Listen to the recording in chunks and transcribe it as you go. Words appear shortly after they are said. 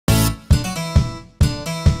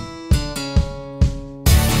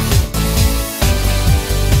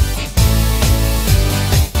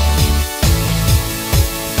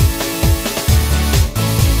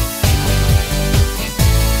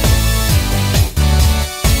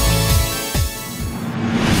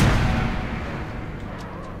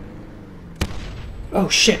Oh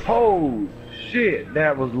shit. Oh shit,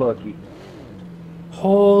 that was lucky.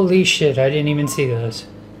 Holy shit, I didn't even see those.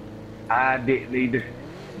 I didn't either,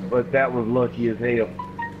 but that was lucky as hell.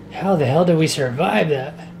 How the hell did we survive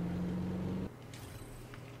that?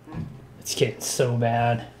 It's getting so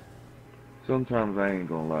bad. Sometimes I ain't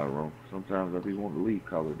gonna lie, Ron. Sometimes I be wanting to leave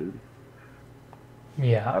Call of Duty.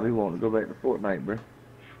 Yeah. I be wanting to go back to Fortnite, bro.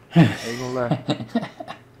 Ain't gonna lie.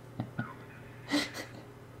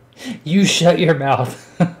 You shut your mouth.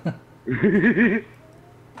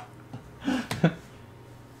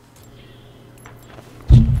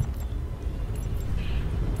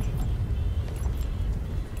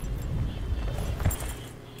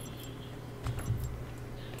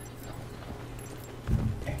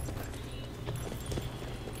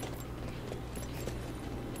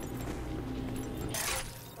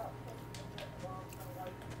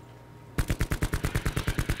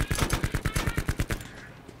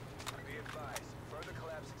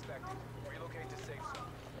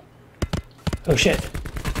 Oh shit.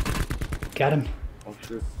 Got him. Oh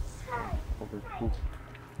shit. Okay, cool.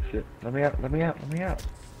 Shit. Let me out, let me out, let me out.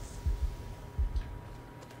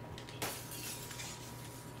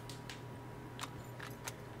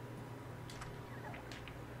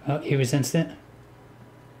 Oh, he was instant.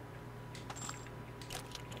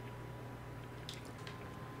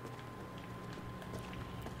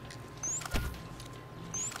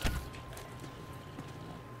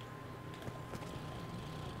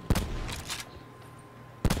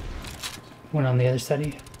 One on the other side of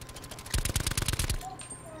you.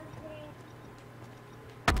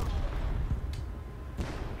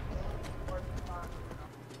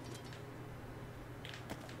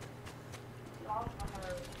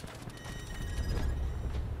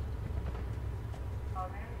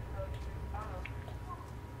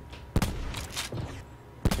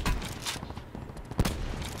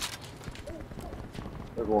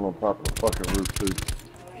 There's one on top of the fucking roof too.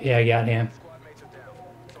 Yeah, I got him.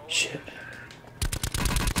 Shit.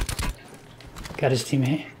 Got his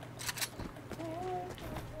teammate.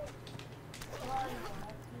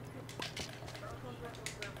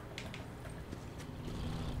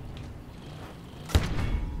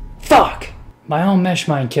 Fuck! My own mesh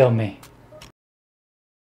mine killed me.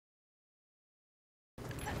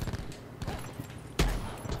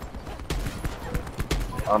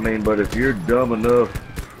 I mean, but if you're dumb enough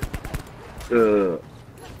to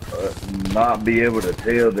not be able to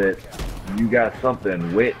tell that you got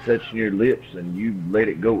something wet touching your lips and you let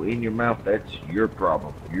it go in your mouth, that's your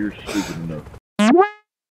problem. You're stupid enough.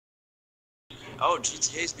 Oh,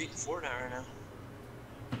 GTA's beating Fortnite right now.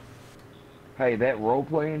 Hey, that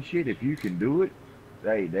role-playing shit, if you can do it,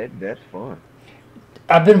 hey, that's fun.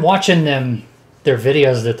 I've been watching them, their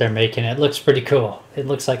videos that they're making. It looks pretty cool. It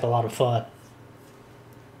looks like a lot of fun.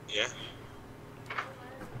 Yeah.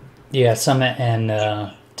 Yeah, Summit and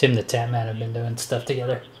Tim the Tatman have been doing stuff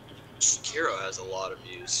together. Shakira has a lot of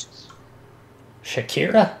views.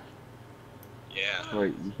 Shakira? Yeah.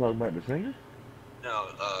 Wait, you talking about the singer? No,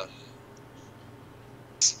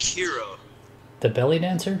 Shakira. The belly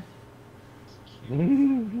dancer?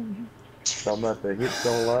 Talking about the hips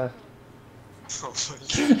don't lie?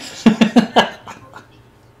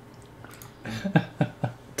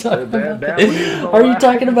 Oh my god. Are you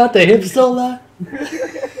talking about the hips don't lie?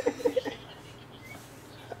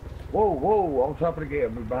 Whoa, whoa, on top of the gas,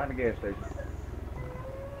 behind the gas station.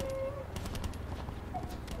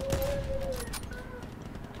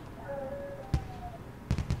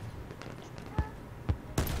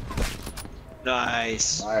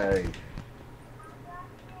 Nice. Nice.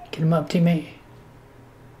 Get him up, teammate.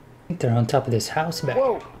 I think they're on top of this house back.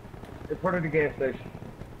 Whoa! In front of the gas station.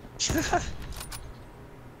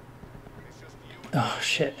 Oh,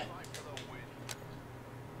 shit.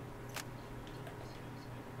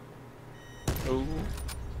 Ooh.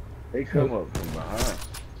 They come up from behind.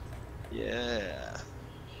 Yeah.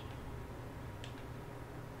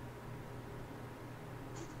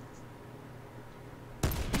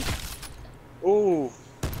 Ooh.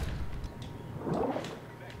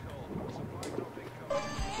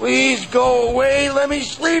 Please go away. Let me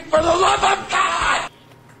sleep for the love of God.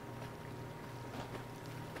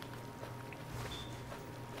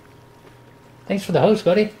 Thanks for the host,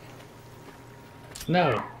 buddy.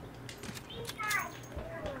 No.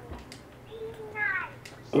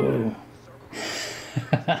 Ooh.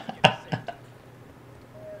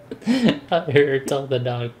 I heard tell the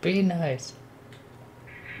dog, be nice.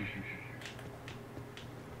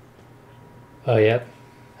 Oh, yep.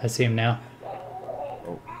 I see him now.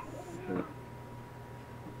 Oh, shit.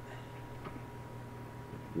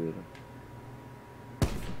 Good.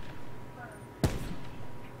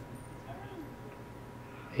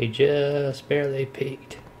 He just barely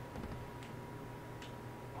peeked.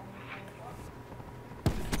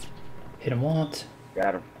 Hit him once.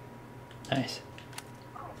 Got him. Nice.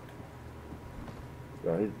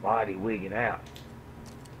 Bro, his body wigging out.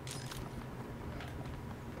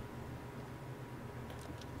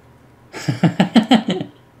 His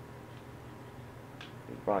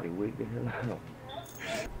body wigging him out.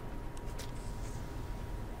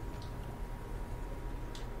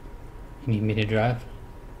 You need me to drive?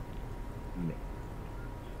 No.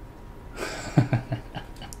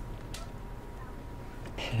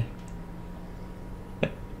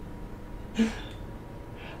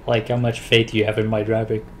 Like how much faith you have in my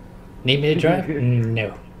driving. Need me to drive?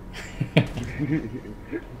 No.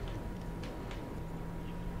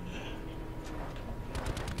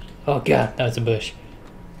 Oh god, that was a bush.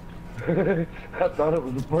 I thought it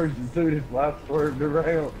was a person too, that's why I swerved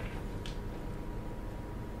around.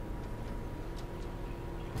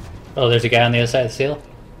 Oh, there's a guy on the other side of the seal.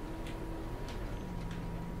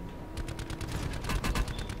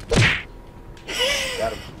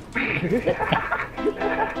 Got him.